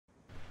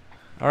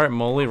Alright,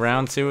 Molly,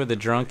 round 2 of the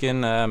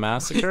Drunken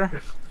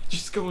Massacre.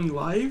 Just going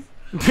live?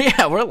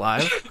 Yeah, we're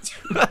live.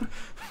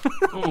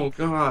 Oh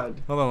god.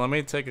 Hold on, let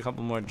me take a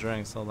couple more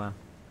drinks. Hold on.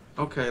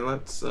 Okay,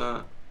 let's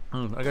I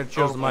gotta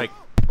choose the mic.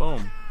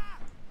 Boom.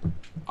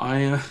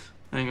 Hang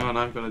on,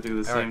 I'm gonna do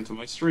the same to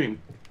my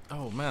stream.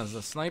 Oh man, there's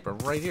a sniper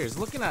right here. He's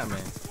looking at me.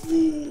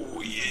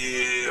 Oh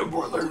yeah,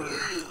 brother.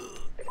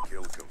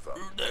 Kill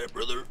confirmed. There,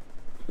 brother.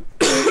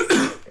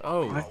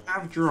 Oh. I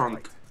have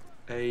drunk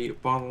a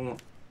bottle.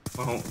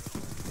 Well,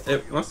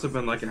 it must have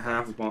been like a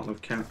half a bottle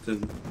of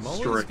Captain Molly's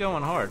Strict.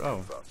 going hard.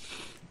 Oh.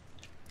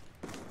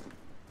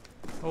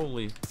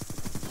 Holy.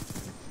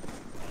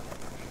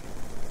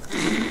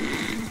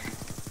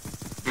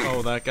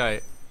 Oh, that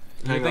guy.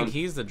 I think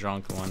he's the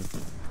drunk one.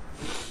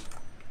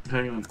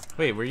 Hang on.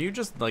 Wait, were you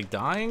just like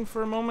dying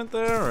for a moment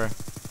there, or?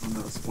 Oh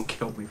no, someone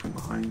killed me from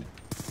behind.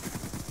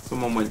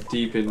 Someone went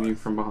deep in me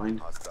from behind.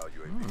 Hostile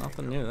UAV. Oh,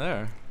 nothing new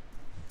there.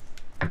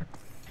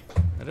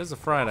 It is a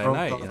Friday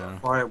night, you know.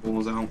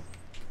 Fireballs out.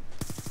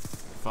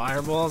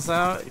 Fireballs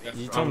out? Yeah,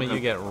 You told me you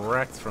get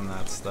wrecked from that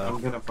I'm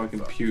stuff. gonna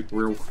fucking puke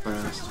real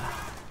fast.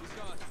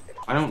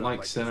 I don't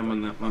like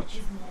cinnamon that much.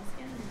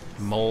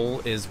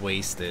 Mole is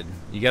wasted.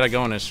 You gotta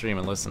go on his stream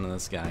and listen to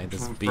this guy.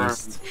 This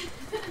beast.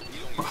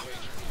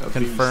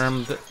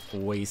 Confirmed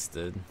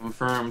wasted.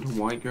 Confirmed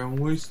white girl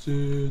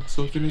wasted.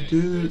 Sucking a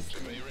dick.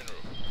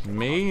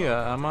 Me?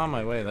 I'm on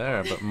my way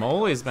there, but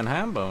Molly's been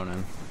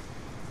ham-boning.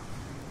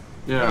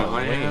 Yeah, Oh,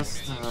 I wait.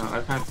 asked.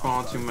 I've had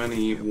far too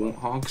many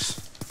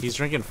warthogs. He's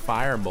drinking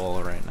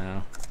Fireball right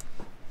now.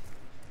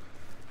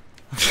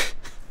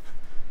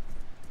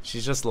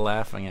 She's just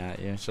laughing at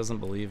you. She doesn't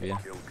believe you.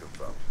 Kill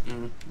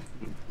confirmed.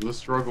 The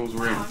struggle's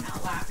real. I'm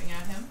not laughing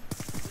at him.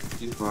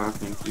 She's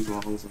laughing. She's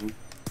laughing.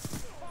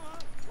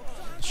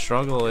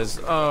 Struggle is...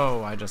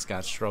 Oh, I just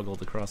got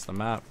struggled across the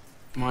map.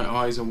 My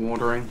eyes are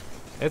watering.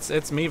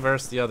 It's me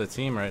versus the other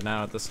team right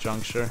now at this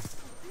juncture.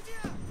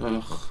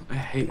 Ugh, I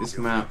hate this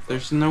map.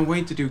 There's no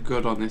way to do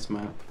good on this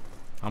map.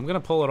 I'm gonna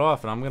pull it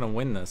off and I'm gonna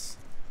win this.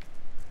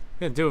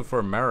 I'm gonna do it for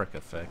America,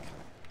 Fick.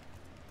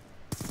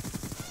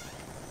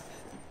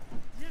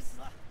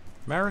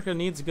 America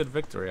needs a good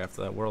victory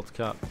after that World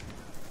Cup.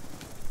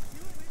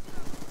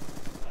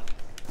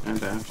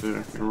 And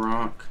after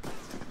Iraq.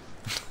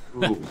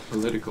 Ooh,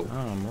 political.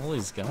 Oh,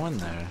 Molly's going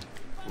there.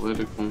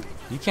 Political.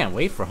 You can't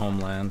wait for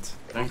Homeland.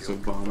 Thanks,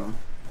 Obama.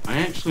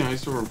 I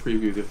saw a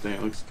preview the other day.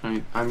 It looks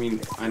kind. I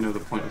mean, I know the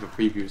point of a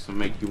preview is to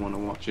make you want to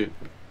watch it.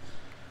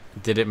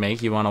 Did it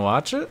make you want to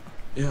watch it?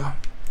 Yeah.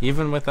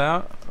 Even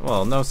without,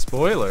 well, no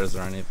spoilers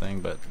or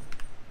anything, but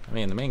I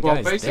mean the main Well,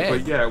 guy's basically,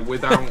 dead. yeah.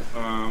 Without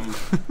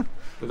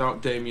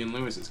without Damian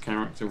Lewis's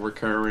character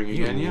recurring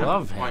You again, yeah.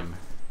 love I'm him.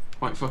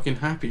 quite fucking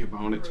happy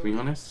about it, to be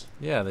honest.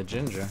 Yeah, the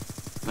ginger.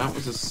 That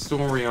was a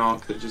story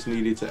arc that just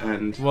needed to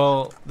end.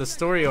 Well, the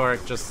story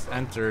arc just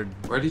entered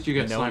Where did you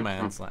get no sniped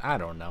man's from? land. I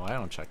don't know. I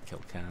don't check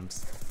kill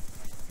cams.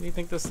 What do you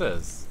think this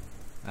is?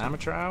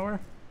 Amateur hour?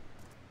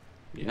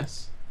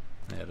 Yes.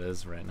 Yeah, it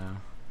is right now.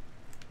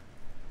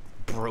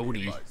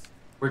 Brody.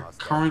 We're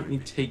currently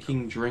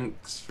taking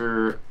drinks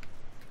for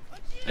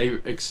a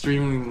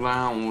extremely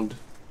loud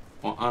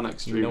or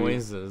unextremely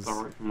Noises.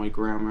 Sorry for my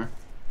grammar.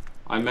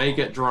 I may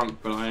get drunk,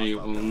 but I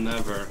will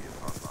never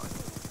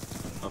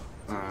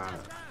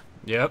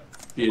Yep.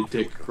 be a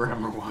dick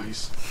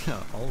grammar-wise. Yeah,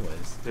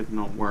 always. Did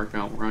not work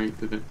out right,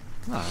 did it?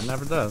 No, it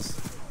never does.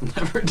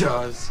 Never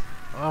does.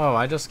 Oh,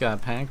 I just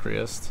got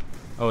pancreas.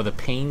 Oh, the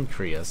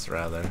pancreas,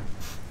 rather.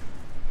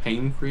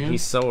 Pancreas?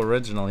 He's so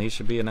original. He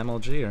should be an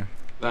MLGer.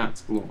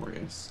 That's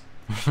glorious.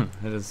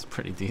 It is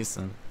pretty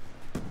decent.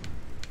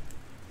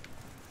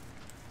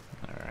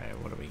 Alright,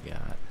 what do we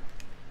got?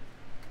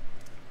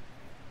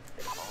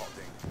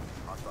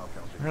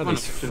 Where are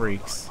these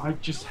freaks? I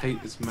just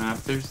hate this map.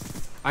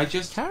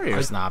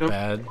 Carrier's not don't-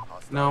 bad.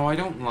 No, I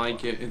don't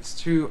like it. It's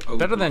too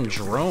Better than open.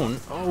 drone.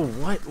 Oh,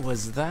 what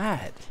was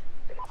that?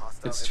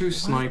 It's too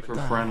sniper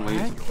the friendly.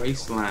 It's heck? a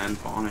wasteland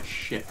on a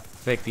ship.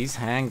 Vic, these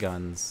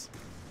handguns.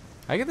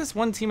 I get this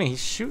one teammate.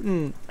 He's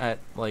shooting at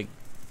like,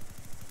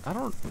 I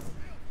don't.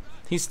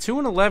 He's 2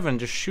 and 11,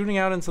 just shooting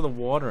out into the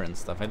water and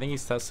stuff. I think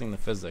he's testing the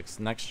physics.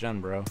 Next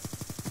gen, bro.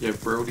 Yeah,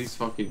 Brody's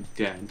fucking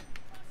dead.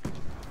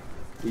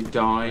 He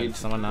died. Did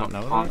someone not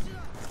know Hung. that?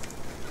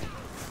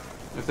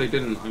 If they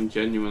didn't, I'm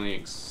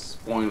genuinely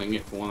spoiling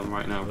it for them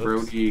right now. Oops.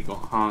 Brody got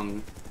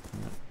hung.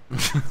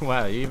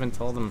 Wow, you even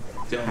told him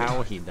Dead.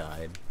 how he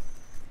died.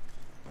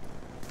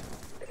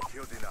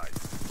 Kill denied.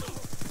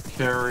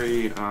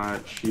 Carrie,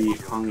 she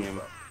hung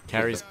him.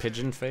 Carrie's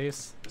pigeon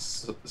face.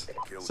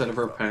 Set of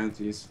her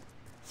panties.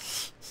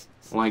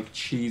 Like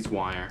cheese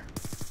wire.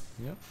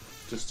 Yep.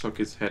 Just took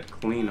his head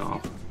clean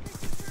off.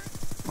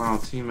 Wow,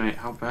 teammate,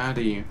 how bad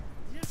are you?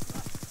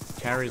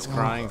 Carrie's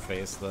crying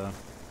face, though.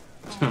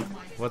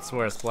 What's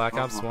worse, Black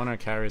Ops 1 or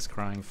Carrie's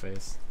crying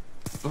face?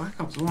 Black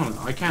Ops 1,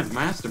 I can't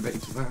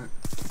masturbate to that.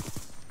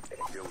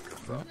 Kill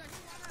confirmed.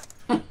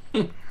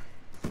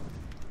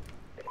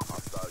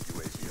 Hostile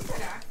UAV.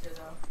 Good actor,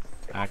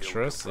 though.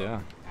 Actress, yeah.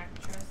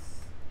 Actress.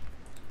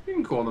 You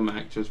can call them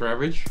actors,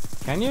 Ravage.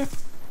 Can you?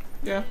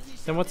 Yeah.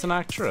 Then what's an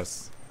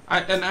actress?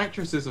 An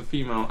actress is a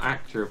female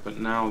actor, but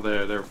now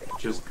they're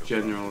just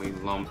generally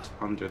lumped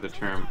under the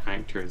term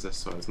actors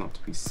so as not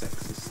to be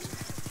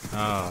sexist.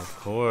 Oh, of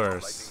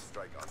course.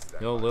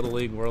 The old Little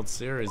League World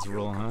Series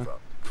rule, huh?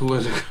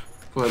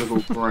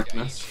 Political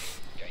correctness.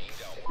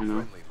 You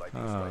know?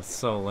 Oh, it's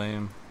so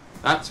lame.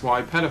 That's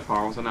why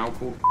pedophiles are now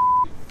called.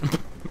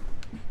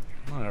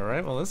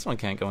 Alright, well this one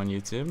can't go on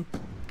YouTube.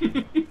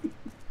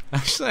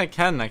 Actually, I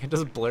can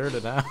just blurt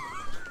it out.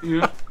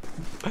 Yeah.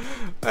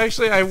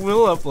 Actually, I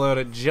will upload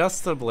it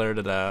just to blurt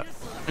it out.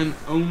 And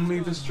only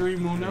the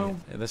stream will know.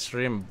 The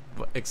stream,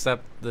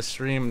 except the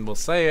stream will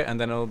say it, and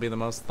then it'll be the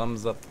most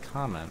thumbs up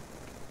comment.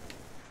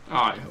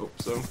 I hope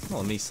so.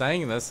 Well, me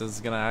saying this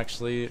is gonna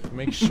actually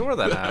make sure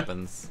that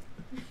happens.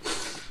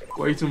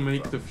 Way to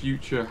make the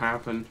future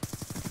happen.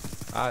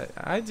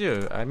 I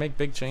do. I make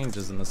big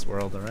changes in this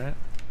world, alright?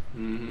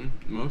 Mm-hmm.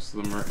 Most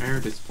of them are air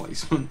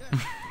displacement.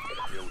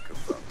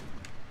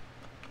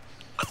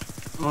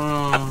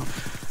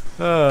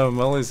 Oh,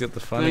 Molly's got the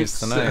funniest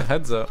Thanks, tonight.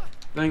 Heads up.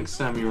 Thanks,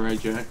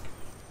 TheSandyRavage.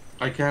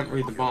 I can't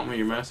read the bottom of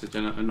your message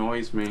and it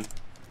annoys me.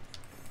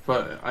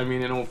 But, I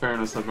mean, in all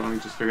fairness, I've only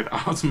just figured out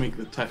how to make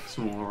the text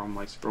smaller on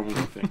my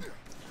scrolling thing.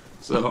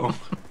 So,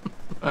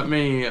 let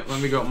me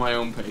go at my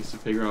own pace to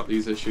figure out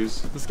these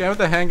issues. This guy with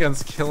the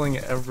handgun's killing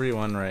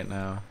everyone right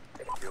now.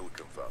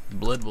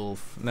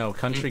 Bloodwolf. No,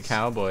 Country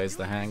Cowboy is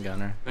the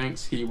handgunner.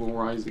 Thanks, he will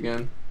rise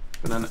again.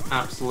 Been an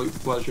absolute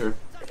pleasure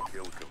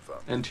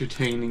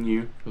entertaining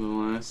you for the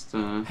last,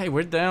 Hey,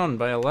 we're down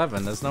by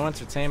 11. There's no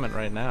entertainment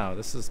right now.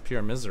 This is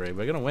pure misery.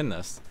 We're gonna win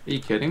this. Are you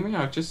kidding me?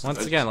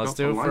 Once again, let's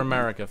do it for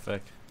America,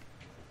 Fick.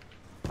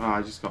 Oh,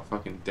 I just got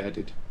fucking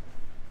deaded.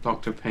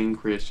 Dr.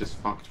 Pancreas just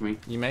fucked me.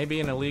 You may be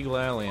an illegal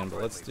alien,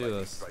 but let's do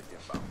this.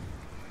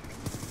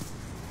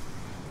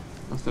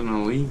 Nothing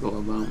illegal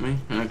about me.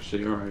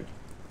 Actually, alright.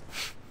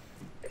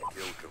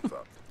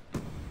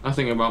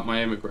 Nothing about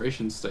my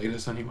immigration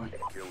status, anyway.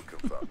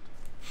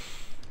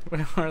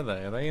 Where are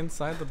they? Are they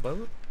inside the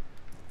boat?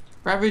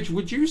 Ravage,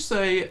 would you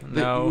say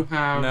that you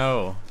have...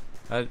 No.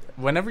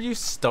 Whenever you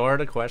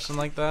start a question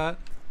like that,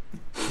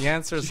 the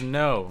answer is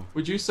no.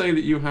 Would you say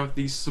that you have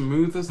the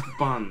smoothest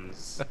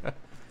buns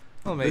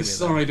Well, maybe this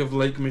side of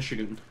Lake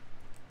Michigan?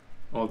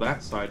 Or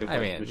that side of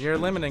Lake Michigan? You're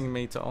limiting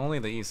me to only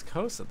the East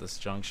Coast at this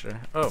juncture.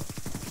 Oh.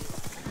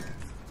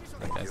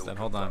 Like I said,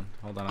 hold on.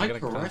 I gotta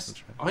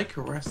concentrate. I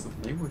caressed them.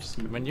 They were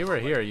smooth. When you were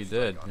here, you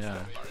did,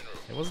 yeah.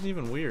 It wasn't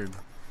even weird.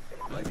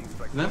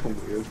 Never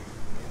weird.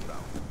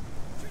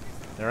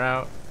 They're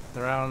out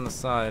on the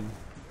side.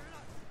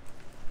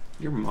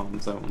 Your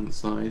mom's out on the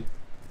side.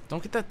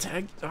 Don't get that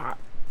tag. Ah,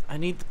 I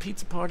need the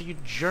pizza party, you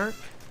jerk.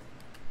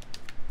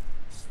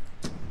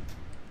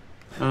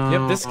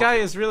 Yep, this guy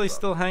is really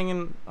still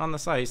hanging on the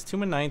side. He's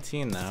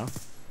 2-19 now.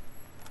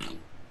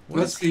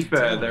 Let's be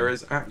fair, there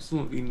is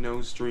absolutely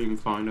no stream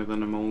finer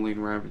than a Molly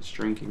and Ravage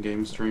drinking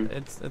game stream.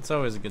 It's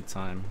always a good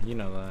time. You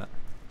know that.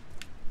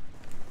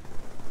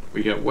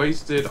 We get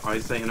wasted, I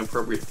say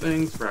inappropriate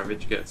things,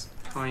 Ravage gets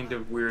kind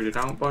of weirded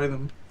out by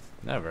them.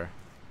 Never.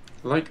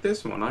 Like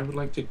this one, I would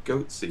like to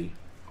goatsy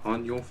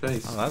on your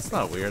face. Oh, that's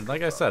not weird.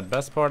 Like I said,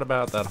 best part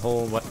about that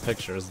whole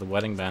picture is the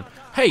wedding band.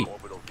 Hey!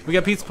 We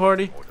got pizza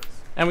party,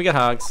 and we got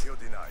hogs.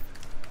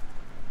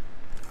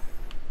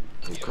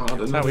 Oh God,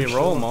 That's how we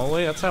roll,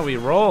 Molly. That's how we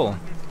roll.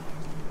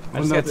 I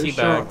just got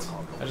teabagged.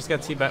 I just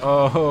got teabagged.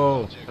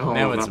 Oh,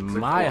 now it's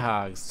my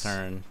hog's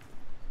turn.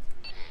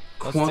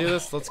 Let's do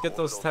this. Let's get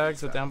those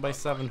tags. We're down by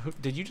 7.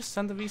 Did you just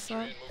send the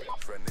visa?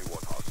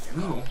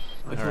 No.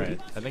 Alright.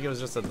 I think it was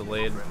just a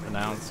delayed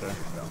announcer.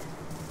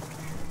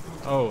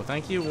 Oh,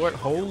 thank you. What?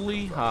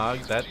 Holy hog.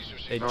 That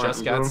it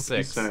just got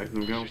 6. We're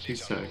going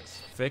P6.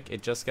 Fick,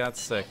 it just got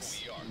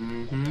 6.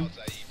 Mm-hmm.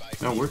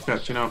 No, we're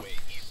catching up.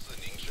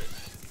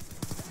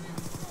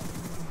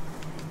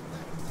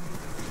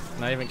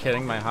 Not even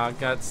kidding. My hog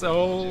got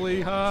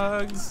holy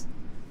hogs.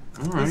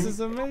 Alright. This is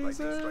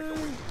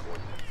amazing.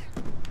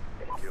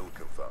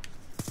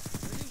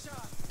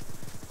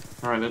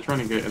 Alright, they're trying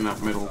to get in that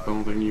middle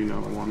building, you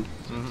know one.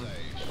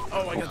 Mm-hmm.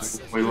 Oh, I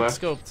got way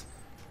left. scoped.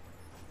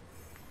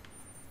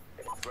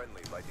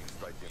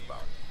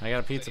 I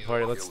got a pizza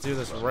party. Let's do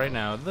this right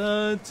now.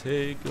 The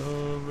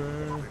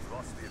takeover.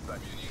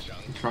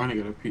 I'm trying to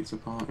get a pizza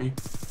party.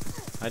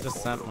 I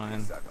just sent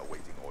mine.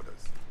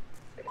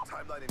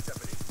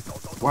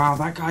 Wow,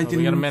 that guy didn't.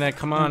 We got a minute.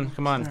 Come on,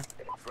 come on.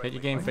 Get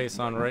your game face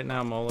on right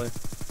now, Molly.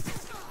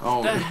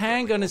 Oh, that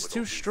handgun is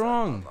too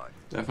strong.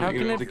 Definitely How can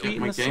gonna it have to beat get an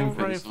my game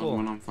assault face rifle? on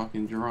when I'm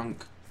fucking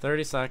drunk.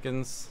 30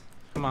 seconds.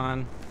 Come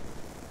on.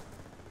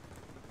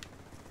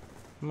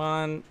 Come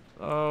on.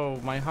 Oh,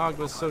 my hog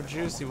was so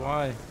juicy.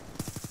 Why?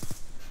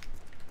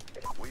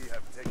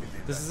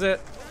 This is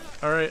it.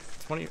 Alright,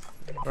 20.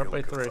 We're up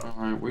by 3.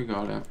 Alright, we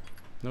got it.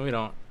 No, we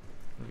don't.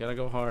 We gotta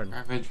go hard.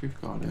 Ravage,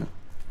 we've got it.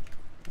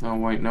 Oh,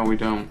 wait, no, we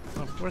don't.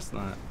 Oh, of course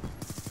not.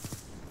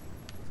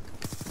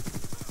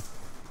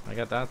 I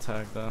got that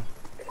tag, though.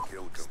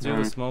 Let's do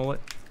this, mullet.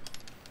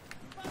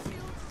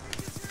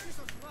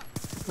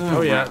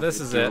 Oh, yeah,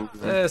 this is it.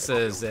 This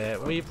is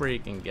it. We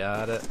freaking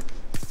got it.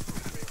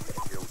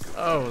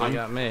 Oh, they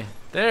got me.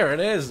 There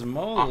it is,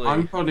 moly.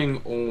 I'm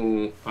putting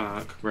all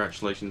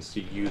congratulations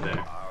to you there.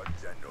 Our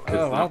general.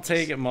 Oh, I'll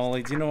take it,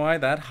 Molly. Do you know why?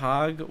 That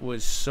hog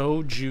was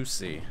so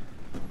juicy.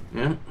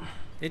 Yeah.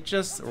 It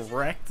just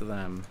wrecked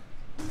them.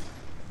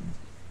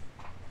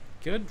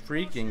 Good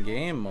freaking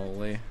game,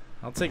 Molly.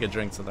 I'll take a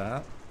drink to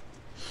that.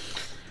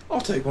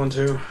 I'll take one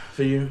too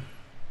for you.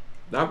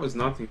 That was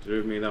nothing to do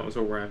with me. That was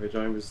all Ravage.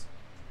 I was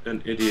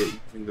an idiot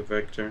using the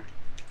vector.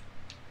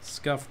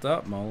 Scuffed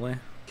up, Molly.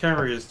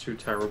 Carry is too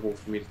terrible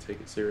for me to take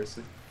it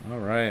seriously.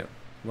 Alright.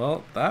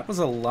 Well, that was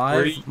a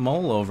live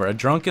mole over. A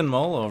drunken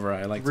mole over,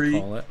 I like to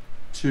call it.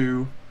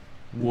 2,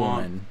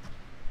 1.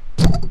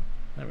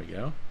 There we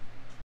go.